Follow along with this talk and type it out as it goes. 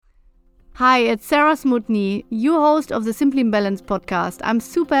Hi, it's Sarah Smutny, your host of the Simply Balanced podcast. I'm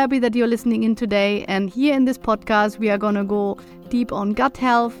super happy that you're listening in today. And here in this podcast, we are going to go deep on gut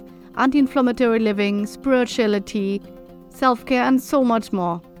health, anti-inflammatory living, spirituality, self-care, and so much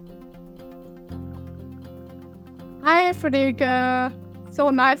more. Hi, Friederike. So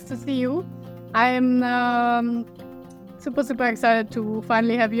nice to see you. I'm super excited to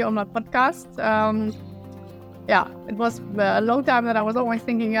finally have you on my podcast. It was a long time that I was always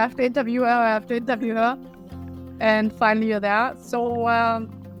thinking I have to interview her, and finally you're there. So,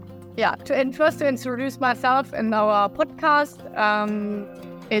 to introduce myself in our podcast,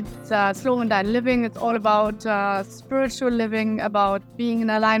 it's Slow and Dine Living. It's all about spiritual living, about being in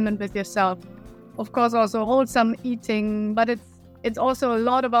alignment with yourself. Of course, also wholesome eating, but it's also a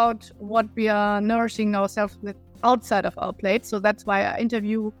lot about what we are nourishing ourselves with outside of our plate. So that's why I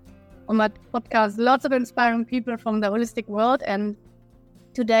interview on my podcast lots of inspiring people from the holistic world. And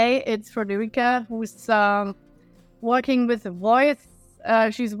today it's Friederike, who's working with the voice.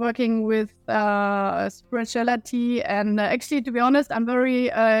 She's working with spirituality. And actually, to be honest, I'm very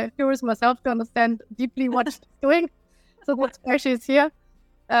curious myself to understand deeply what she's doing. So that's why she's here.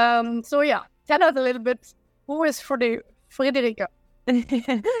 Tell us a little bit, who is Friederike?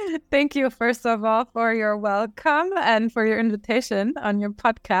 Thank you, first of all, for your welcome and for your invitation on your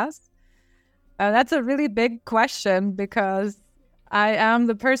podcast. That's a really big question because I am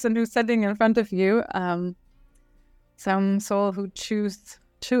the person who's sitting in front of you, some soul who chose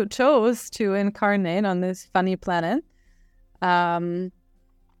to incarnate on this funny planet. It's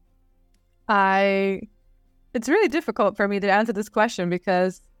really difficult for me to answer this question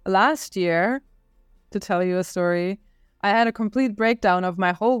because last year, to tell you a story, I had a complete breakdown of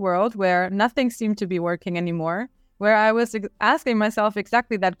my whole world where nothing seemed to be working anymore, where I was asking myself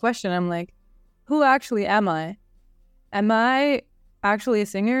exactly that question. I'm like, who actually am I? Am I actually a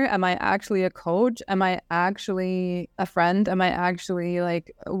singer? Am I actually a coach? Am I actually a friend? Am I actually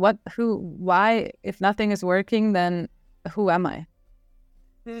why? If nothing is working, then who am I?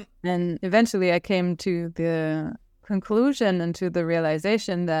 And eventually I came to the conclusion and to the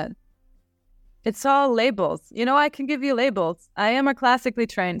realization that it's all labels. I can give you labels. I am a classically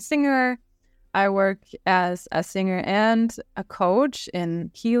trained singer. I work as a singer and a coach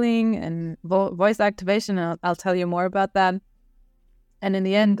in healing and voice activation. I'll tell you more about that. And in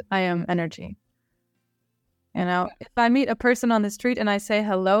the end, I am energy. If I meet a person on the street and I say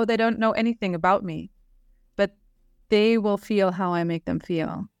hello, they don't know anything about me, but they will feel how I make them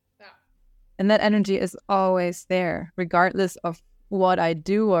feel. Yeah. And that energy is always there, regardless of what I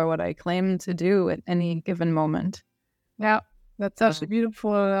do or what I claim to do at any given moment. Yeah. That's such a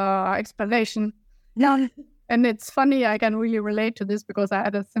beautiful explanation. Yeah. And it's funny, I can really relate to this because I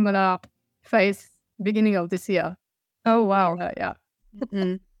had a similar phase beginning of this year. Oh, wow. Yeah.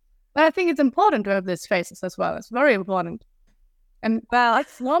 Mm-hmm. But I think it's important to have these phases as well. It's very important. And well,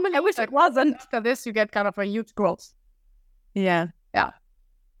 it's normally, I wish it wasn't. After this, you get kind of a huge growth. Yeah. Yeah.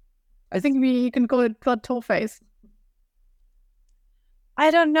 I think we can call it plateau phase.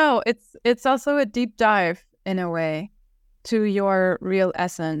 I don't know. It's also a deep dive in a way to your real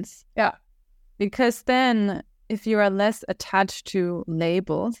essence. Yeah. Because then if you are less attached to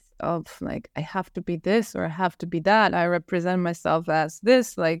labels of like, I have to be this or I have to be that, I represent myself as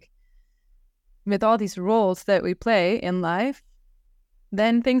this, like with all these roles that we play in life,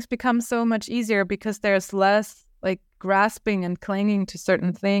 then things become so much easier because there's less like grasping and clinging to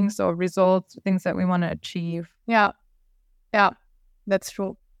certain things or results, things that we want to achieve. Yeah. Yeah. That's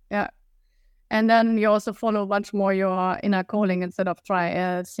true. Yeah. And then you also follow much more your inner calling instead of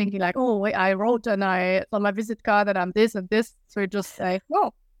thinking like, oh, wait, I wrote and I on my visit card that I'm this and this. So you just say,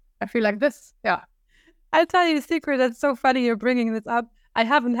 oh, I feel like this. Yeah. I'll tell you a secret. That's so funny you're bringing this up. I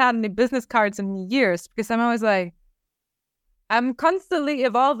haven't had any business cards in years because I'm always like, I'm constantly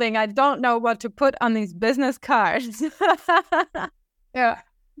evolving. I don't know what to put on these business cards. Yeah.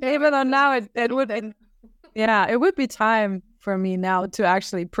 Even though now it would be time for me now to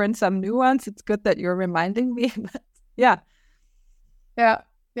actually print some new ones. It's good that you're reminding me. But yeah.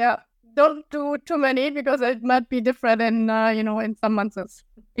 Don't do too many because it might be different in some months.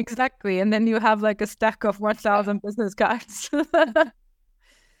 Exactly. And then you have like a stack of 1,000 business cards.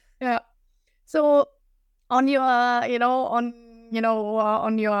 Yeah. So on your, on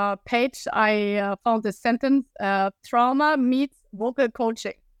your page, I found this sentence, trauma meets vocal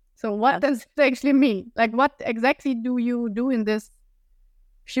coaching. So what does it actually mean? Like, what exactly do you do in this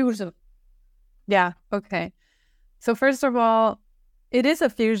fusion? Yeah, okay. So first of all, it is a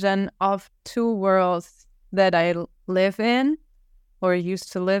fusion of two worlds that I live in or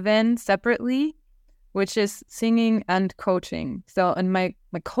used to live in separately. which is singing and coaching. So in my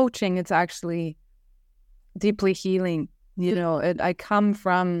coaching, it's actually deeply healing. I come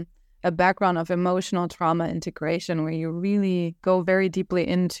from a background of emotional trauma integration, where you really go very deeply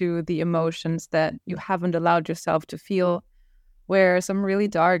into the emotions that you haven't allowed yourself to feel, where some really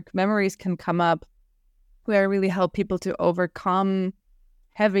dark memories can come up, where I really help people to overcome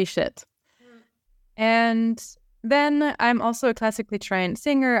heavy shit. And then I'm also a classically trained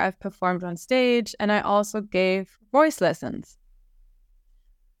singer. I've performed on stage, and I also gave voice lessons.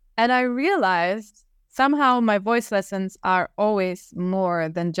 And I realized somehow my voice lessons are always more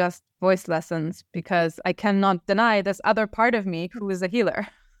than just voice lessons, because I cannot deny this other part of me who is a healer.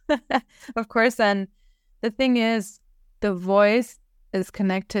 Of course, and the thing is, the voice is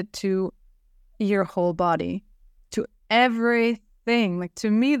connected to your whole body, to everything. Like,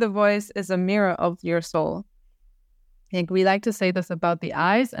 to me, the voice is a mirror of your soul. Like, we like to say this about the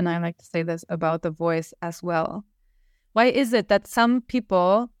eyes, and I like to say this about the voice as well. Why is it that some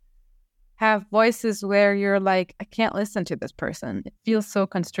people have voices where you're like, I can't listen to this person? It feels so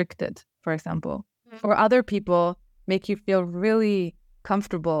constricted, for example. Or other people make you feel really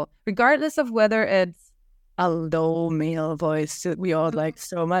comfortable, regardless of whether it's a low male voice that we all like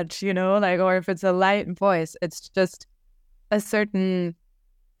so much, or if it's a light voice. It's just a certain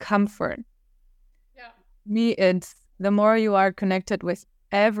comfort. Yeah. Me, it's the more you are connected with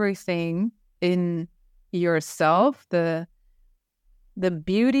everything in yourself, the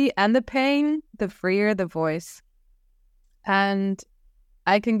beauty and the pain, the freer the voice. And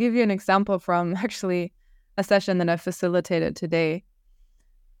I can give you an example from actually a session that I facilitated today,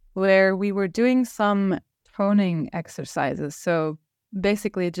 where we were doing some toning exercises. So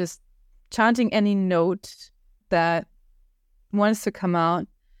basically just chanting any note that wants to come out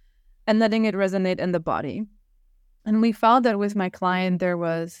and letting it resonate in the body. And we found that with my client, there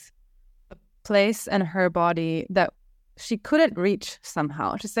was a place in her body that she couldn't reach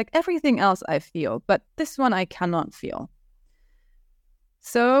somehow. Just like, everything else I feel, but this one I cannot feel.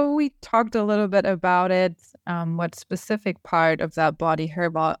 So we talked a little bit about it, what specific part of that body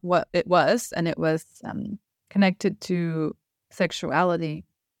what it was, and it was connected to sexuality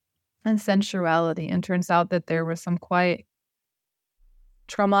and sensuality. And turns out that there were some quite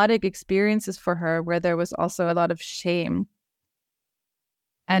traumatic experiences for her where there was also a lot of shame.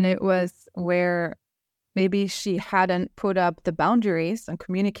 And it was where maybe she hadn't put up the boundaries and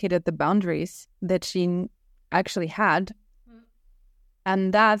communicated the boundaries that she actually had.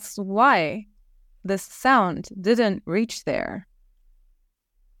 And that's why the sound didn't reach there.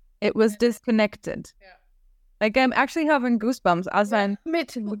 It was disconnected. Yeah. Like, I'm actually having goosebumps as I'm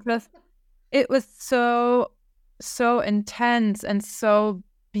because it was so intense and so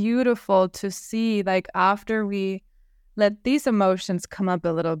beautiful to see, like, after we let these emotions come up a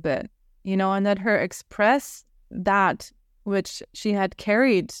little bit, and let her express that which she had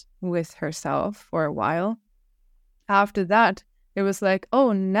carried with herself for a while. After that, it was like,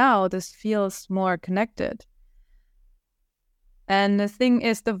 oh, now this feels more connected. And the thing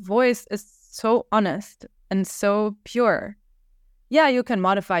is, the voice is so honest and so pure. Yeah, you can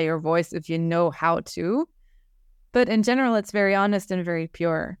modify your voice if you know how to, but in general, it's very honest and very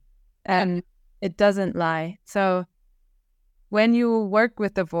pure, and it doesn't lie. So when you work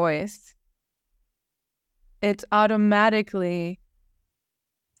with the voice, it automatically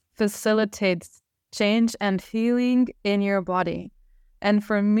facilitates change and healing in your body. And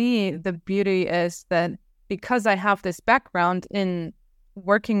for me, the beauty is that because I have this background in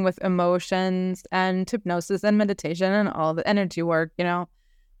working with emotions and hypnosis and meditation and all the energy work,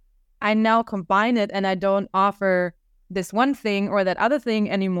 I now combine it, and I don't offer this one thing or that other thing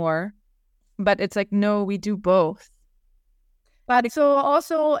anymore. But it's like, no, we do both. But so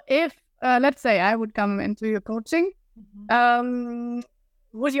also, if let's say I would come into your coaching,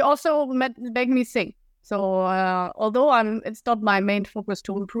 would you also make me sing? So although it's not my main focus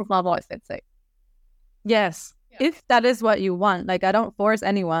to improve my voice, let's say. Yes, yeah. If that is what you want. Like, I don't force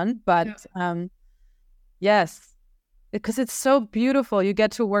anyone, but yes, because it's so beautiful. You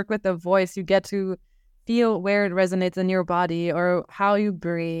get to work with the voice. You get to feel where it resonates in your body or how you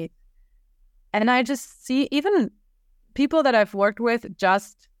breathe. And I just see even people that I've worked with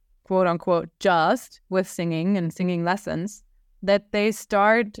just, quote unquote, just with singing and singing lessons, that they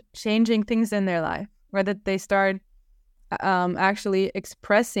start changing things in their life, or that they start actually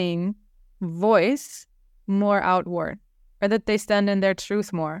expressing voice more outward, or that they stand in their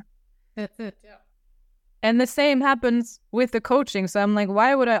truth more. That's it, yeah. And the same happens with the coaching. So I'm like,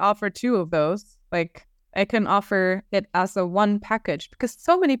 why would I offer two of those? Like, I can offer it as a one package, because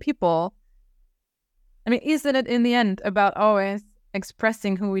so many people, isn't it in the end about always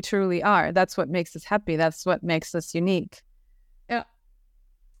expressing who we truly are. That's what makes us happy. That's what makes us unique. Yeah.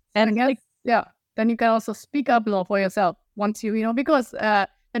 And I guess, then you can also speak up more for yourself once you because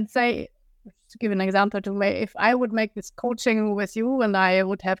let's say, to give an example, if I would make this coaching with you and I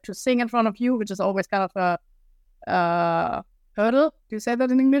would have to sing in front of you, which is always kind of a hurdle. Do you say that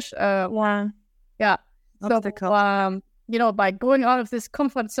in English? Yeah. Obstacle. So, by going out of this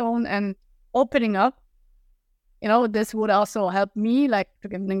comfort zone and opening up, this would also help me, like, to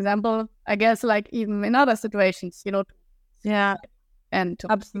give an example, I guess, like, even in other situations, Yeah. And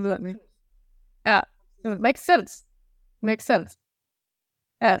to, Absolutely. Yeah. It makes sense.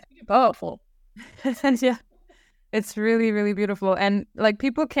 Yeah. It's powerful. Yeah. It's really, really beautiful. And like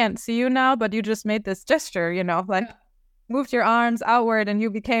people can't see you now, but you just made this gesture, moved your arms outward and you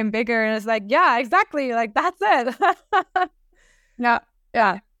became bigger. And it's like, yeah, exactly. Like that's it. Yeah.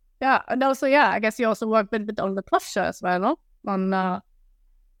 And also, I guess you also work a bit on the posture as well, no?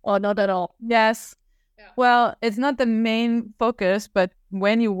 Or not at all? Yes. Yeah. Well, it's not the main focus, but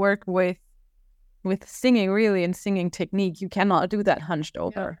when you work with singing really and singing technique, you cannot do that hunched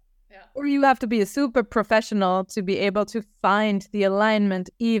over. Yeah. Or you have to be a super professional to be able to find the alignment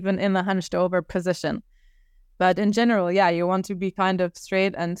even in the hunched over position. But in general, you want to be kind of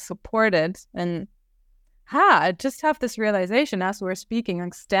straight and supported. And I just have this realization as we're speaking,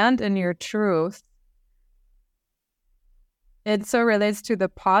 like stand in your truth. It so relates to the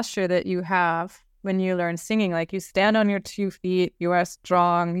posture that you have when you learn singing. Like you stand on your 2 feet, you are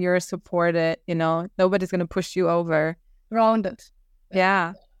strong, you're supported, nobody's going to push you over. Grounded.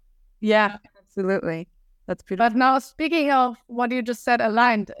 Yeah, absolutely. That's beautiful. But now, speaking of what you just said,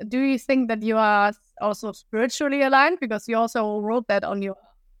 aligned, do you think that you are also spiritually aligned? Because you also wrote that on your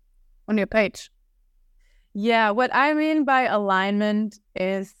page. Yeah, what I mean by alignment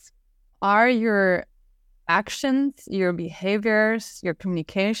is, are your actions, your behaviors, your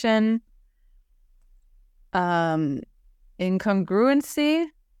communication in congruency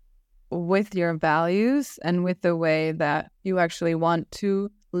with your values and with the way that you actually want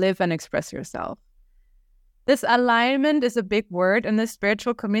to live and express yourself? This alignment is a big word in the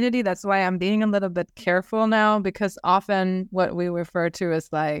spiritual community. That's why I'm being a little bit careful now, because often what we refer to as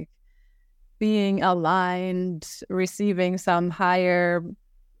like being aligned, receiving some higher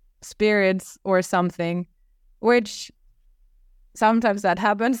spirits or something, which sometimes that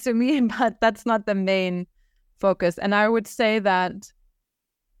happens to me, but that's not the main focus. And I would say that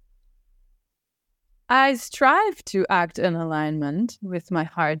I strive to act in alignment with my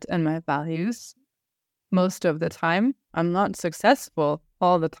heart and my values most of the time. I'm not successful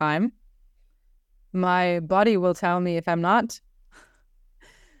all the time. My body will tell me if I'm not,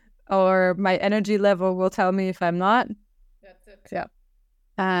 or my energy level will tell me if I'm not. That's it. Yeah.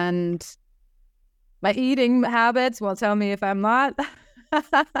 And my eating habits will tell me if I'm not.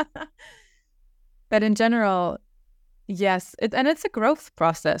 But in general, yes, it's a growth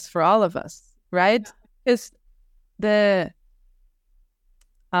process for all of us, right? It's the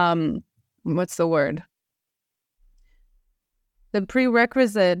what's the word? The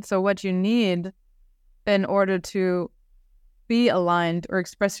prerequisite, so what you need in order to be aligned or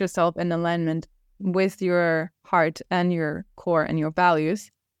express yourself in alignment with your heart and your core and your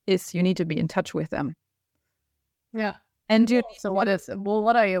values, is you need to be in touch with them. Yeah. And what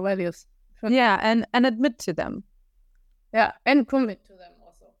are your values? Yeah, and admit to them. Yeah, and commit to them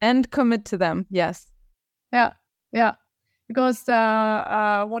also. And commit to them, yes. Yeah. Because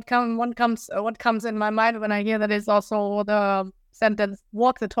what comes in my mind when I hear that is also the sentence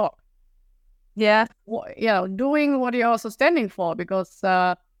 "walk the talk." Yeah. Doing what you're also standing for, because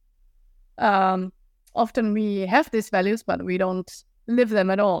often we have these values, but we don't live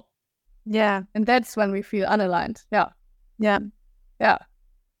them at all. Yeah. And that's when we feel unaligned. Yeah.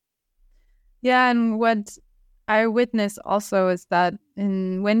 And what I witness also is that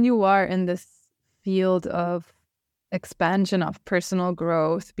when you are in this field of expansion of personal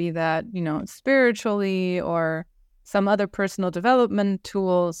growth, be that, spiritually or some other personal development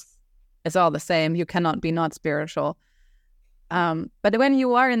tools, it's all the same. You cannot be not spiritual. But when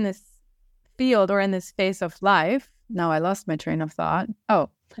you are in this field or in this phase of life, now I lost my train of thought.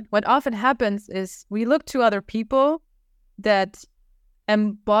 What often happens is we look to other people that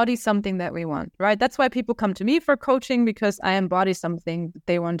embody something that we want, right? That's why people come to me for coaching, because I embody something that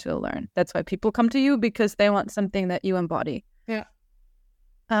they want to learn. That's why people come to you, because they want something that you embody. Yeah.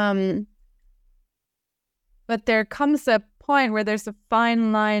 But there comes a point where there's a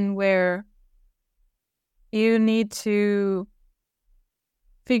fine line where you need to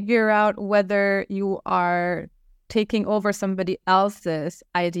figure out whether you are taking over somebody else's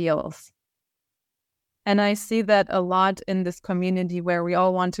ideals And I see that a lot in this community where we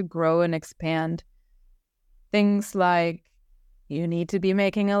all want to grow and expand. Things like you need to be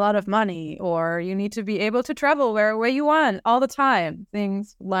making a lot of money, or you need to be able to travel where you want all the time.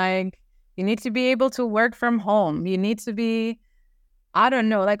 Things like you need to be able to work from home. You need to be, I don't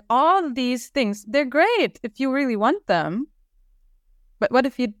know, like all these things. They're great if you really want them. But what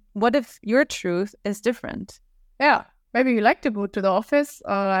if your truth is different? Yeah. Maybe you like to go to the office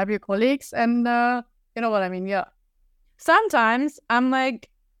or have your colleagues and you know what I mean? Yeah. Sometimes I'm like,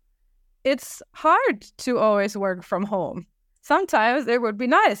 it's hard to always work from home. Sometimes it would be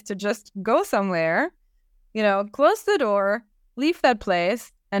nice to just go somewhere, close the door, leave that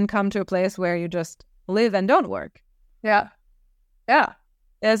place, and come to a place where you just live and don't work. Yeah. Yeah.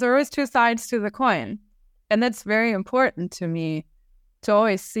 There's always two sides to the coin. And that's very important to me, to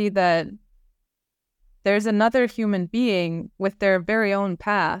always see that there's another human being with their very own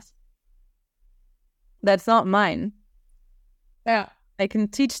path that's not mine. Yeah. I can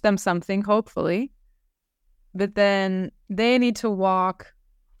teach them something, hopefully, but then they need to walk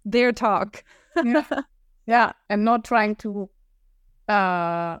their talk. Yeah. Yeah. And not trying to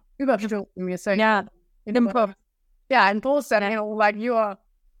überstülpen, you say. Yeah. Impose. Yeah, impose that, like your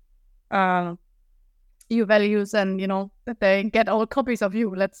values and, that they get all copies of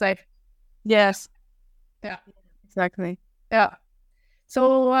you, let's say. Yes. Yeah. Exactly. Yeah.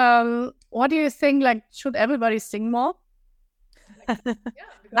 So what do you think, like, should everybody sing more?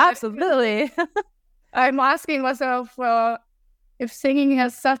 Absolutely. I'm asking myself if singing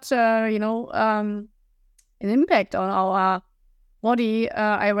has such a, an impact on our body.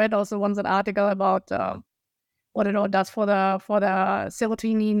 I read also once an article about what it all does for the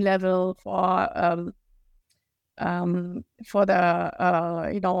serotonin level, for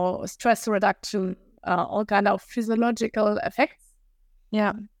the stress reduction, all kind of physiological effects.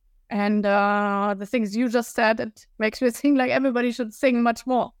 Yeah. And the things you just said, it makes me think like everybody should sing much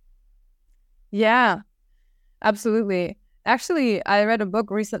more. Yeah, absolutely. Actually, I read a book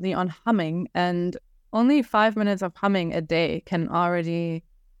recently on humming, and only 5 minutes of humming a day can already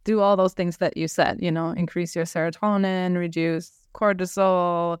do all those things that you said, increase your serotonin, reduce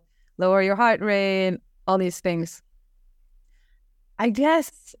cortisol, lower your heart rate, all these things. I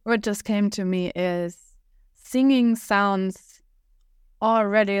guess what just came to me is singing sounds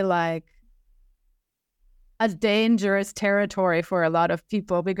already like a dangerous territory for a lot of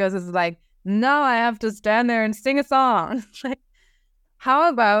people, because it's like, no, I have to stand there and sing a song. Like, how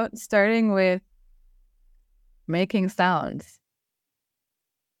about starting with making sounds?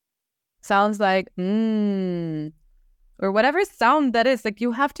 Sounds like, or whatever sound that is. Like,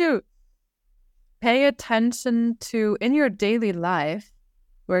 you have to pay attention to, in your daily life,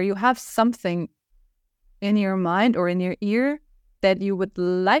 where you have something in your mind or in your ear that you would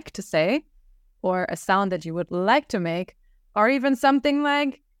like to say, or a sound that you would like to make, or even something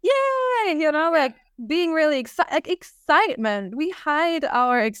like, yay, like being really excited, like excitement. We hide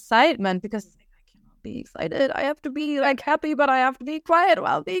our excitement because it's like, I cannot be excited. I have to be like happy, but I have to be quiet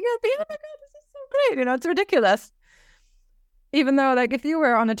while being happy. Oh my God, this is so great. It's ridiculous. Even though, like, if you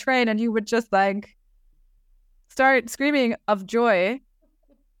were on a train and you would just like start screaming of joy,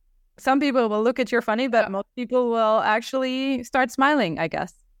 some people will look at you funny, but most people will actually start smiling, I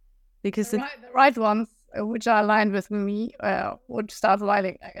guess. Because the right ones, which are aligned with me, would start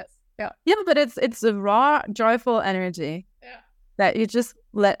smiling, I guess. Yeah. Yeah, but it's a raw, joyful energy that you just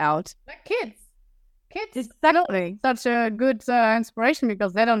let out. Like kids. Exactly. Such a good inspiration,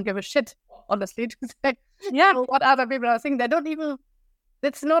 because they don't give a shit, honestly, to say what other people are saying. They don't even,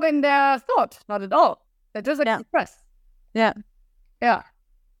 it's not in their thought, not at all. They just express. Yeah. Yeah.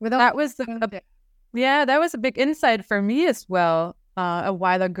 That was a big insight for me as well a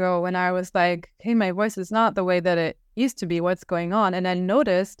while ago, when I was like, hey, my voice is not the way that it used to be. What's going on? And I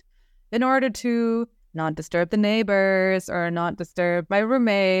noticed, in order to not disturb the neighbors or not disturb my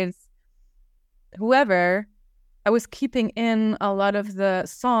roommates, whoever, I was keeping in a lot of the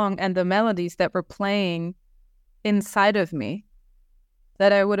song and the melodies that were playing inside of me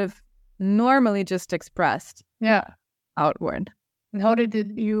that I would have normally just expressed outward. And how did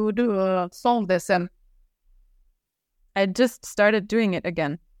you solve this then? I just started doing it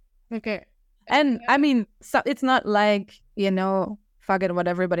again. Okay. And I mean, so it's not like, fuck it, what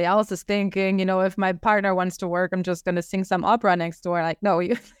everybody else is thinking. If my partner wants to work, I'm just going to sing some opera next door. Like, no,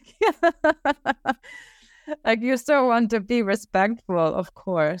 you like, you still want to be respectful, of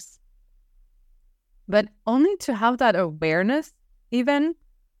course. But only to have that awareness, even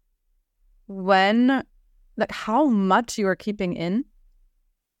when, like, how much you are keeping in.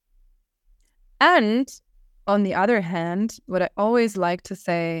 And on the other hand, what I always like to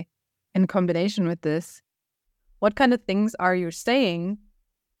say in combination with this, what kind of things are you saying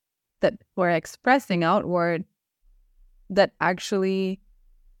that we're expressing outward that actually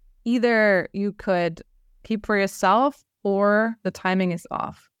either you could keep for yourself or the timing is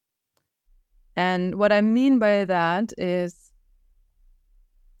off? And what I mean by that is,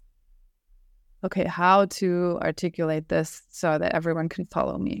 okay, how to articulate this so that everyone can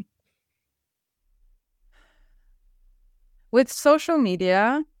follow me. With social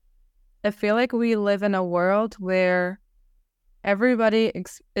media, I feel like we live in a world where everybody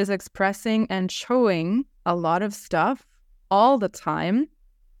is expressing and showing a lot of stuff all the time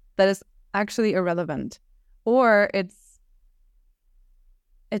that is actually irrelevant. Or it's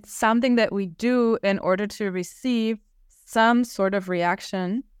something that we do in order to receive some sort of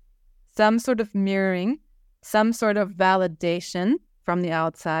reaction, some sort of mirroring, some sort of validation from the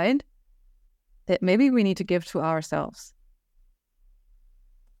outside that maybe we need to give to ourselves.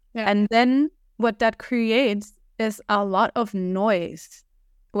 Yeah. And then what that creates is a lot of noise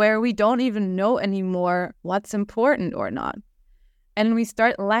where we don't even know anymore what's important or not. And we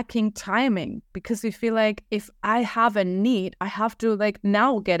start lacking timing because we feel like if I have a need, I have to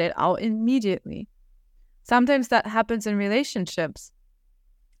now get it out immediately. Sometimes that happens in relationships.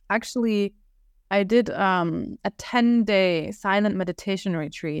 Actually, I did a 10-day silent meditation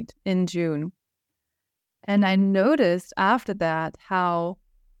retreat in June. And I noticed after that how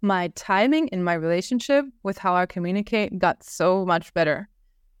my timing in my relationship with how I communicate got so much better.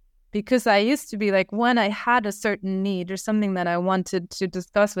 Because I used to be when I had a certain need or something that I wanted to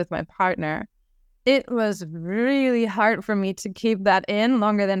discuss with my partner, it was really hard for me to keep that in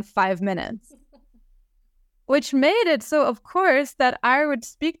longer than 5 minutes. Which made it so, of course, that I would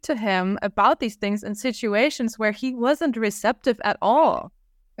speak to him about these things in situations where he wasn't receptive at all.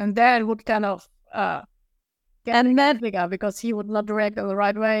 And then it would kind of get bigger because he would not react in the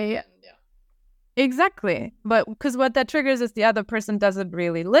right way. And, yeah. Exactly. But because what that triggers is the other person doesn't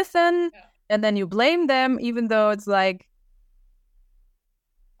really listen. Yeah. And then you blame them, even though it's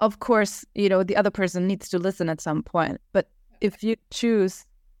of course, the other person needs to listen at some point. But if you choose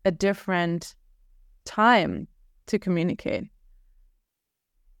a different time to communicate,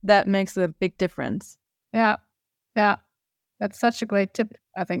 that makes a big difference. Yeah. Yeah. That's such a great tip,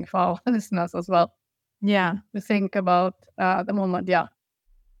 I think, for our listeners as well. Yeah. To think about the moment. Yeah.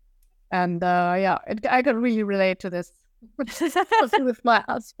 And I could really relate to this with my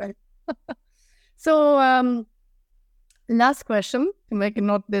husband. So, last question, to make it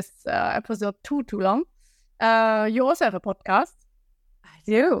not this episode too long. You also have a podcast. I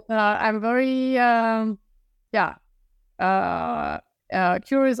do. I'm very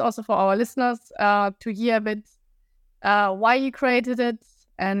curious also for our listeners to hear a bit why you created it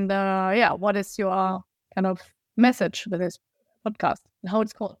and what is your kind of message with this podcast and how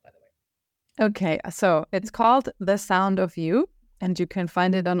it's called, by the way. Okay, so it's called The Sound of You, and you can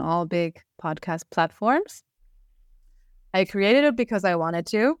find it on all big podcast platforms. I created it because I wanted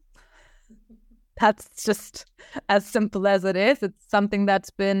to. That's just as simple as it is. It's something that's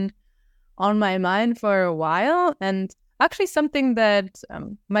been on my mind for a while, and actually something that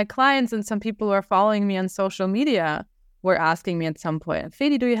my clients and some people who are following me on social media were asking me at some point,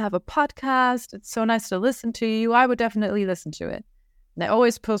 Fedi, do you have a podcast? It's so nice to listen to you. I would definitely listen to it. And I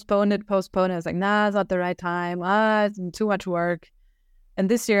always postponed it. I was like, nah, it's not the right time. It's too much work. And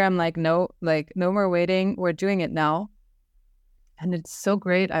this year I'm like, no more waiting. We're doing it now. And it's so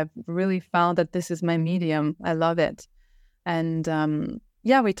great. I've really found that this is my medium. I love it. And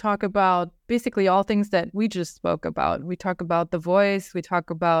we talk about basically all things that we just spoke about. We talk about the voice. We talk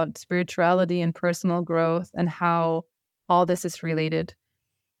about spirituality and personal growth and how all this is related.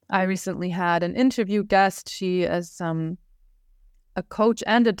 I recently had an interview guest. She is a coach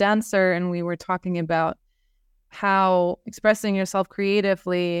and a dancer, and we were talking about how expressing yourself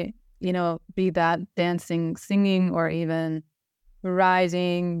creatively, be that dancing, singing, or even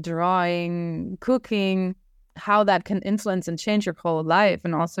writing, drawing, cooking, how that can influence and change your whole life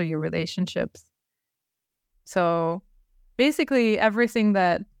and also your relationships. So basically everything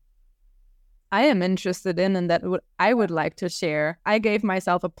that I am interested in and that I would like to share, I gave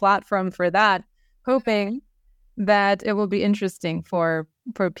myself a platform for that, hoping that it will be interesting for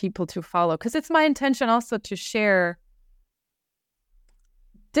people to follow. Because it's my intention also to share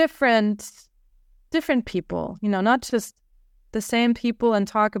different people, not just the same people, and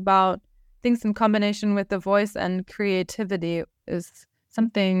talk about things in combination with the voice and creativity is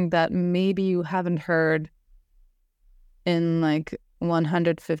something that maybe you haven't heard in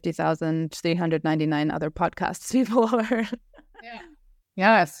 150,399 other podcasts people heard.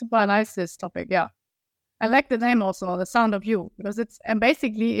 Yeah, super nice, this topic. Yeah. I like the name also, The Sound of You, because it's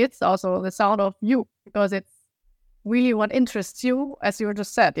also the sound of you, because it's really what interests you, as you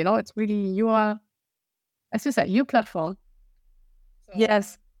just said, it's really your, as you said, your platform. So,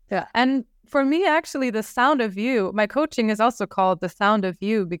 yes. Yeah. And for me, actually, the sound of you, my coaching is also called The Sound of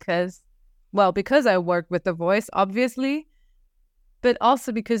You because I work with the voice, obviously, but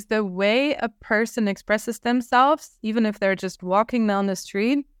also because the way a person expresses themselves, even if they're just walking down the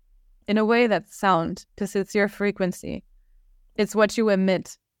street, in a way that's sound, because it's your frequency. It's what you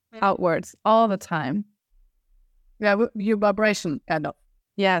emit outwards all the time. Yeah, your vibration, kind of.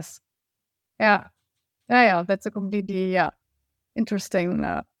 Yes. Yeah. Yeah, that's a completely interesting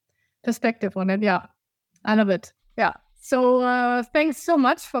perspective on it. Yeah, I love it. Yeah. So thanks so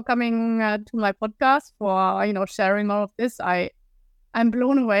much for coming to my podcast, for sharing all of this. I'm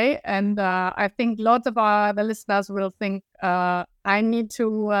blown away, and I think lots of the listeners will think I need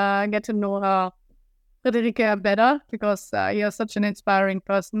to get to know Friederike better, because you're such an inspiring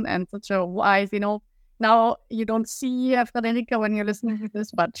person and such a wise, now you don't see Friederike when you're listening to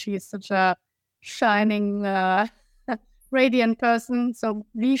this, but she's such a shining, radiant person. So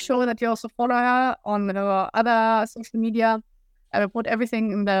be sure that you also follow her on her other social media. I will put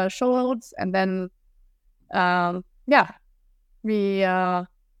everything in the show notes, and then, we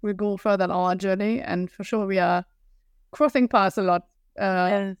go further on our journey, and for sure we are crossing paths a lot,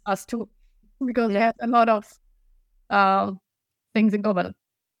 us too, because we have a lot of things in common.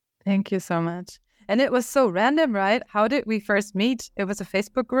 Thank you so much. And it was so random, right? How did we first meet? It was a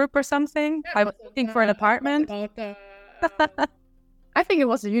Facebook group or something? I was looking for an apartment. I think it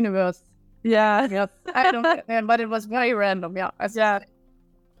was the universe. Yeah. Yes. I don't know, but it was very random. Yeah. Yeah.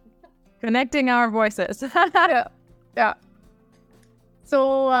 Connecting our voices. Yeah.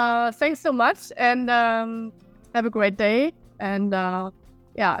 So thanks so much, and have a great day. And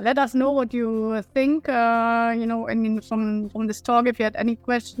let us know what you think. From this talk, if you had any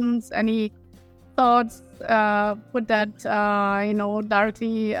questions, any thoughts, put that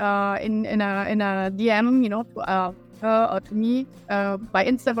directly in a DM, to her or to me. By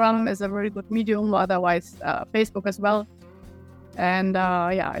Instagram is a very good medium. Otherwise, Facebook as well. And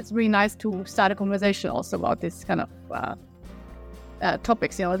it's really nice to start a conversation also about this kind of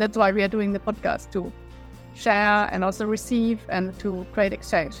topics. That's why we are doing the podcast, to share and also receive and to create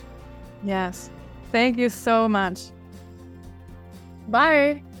exchange. Yes. Thank you so much.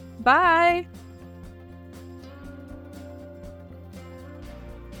 Bye. Bye.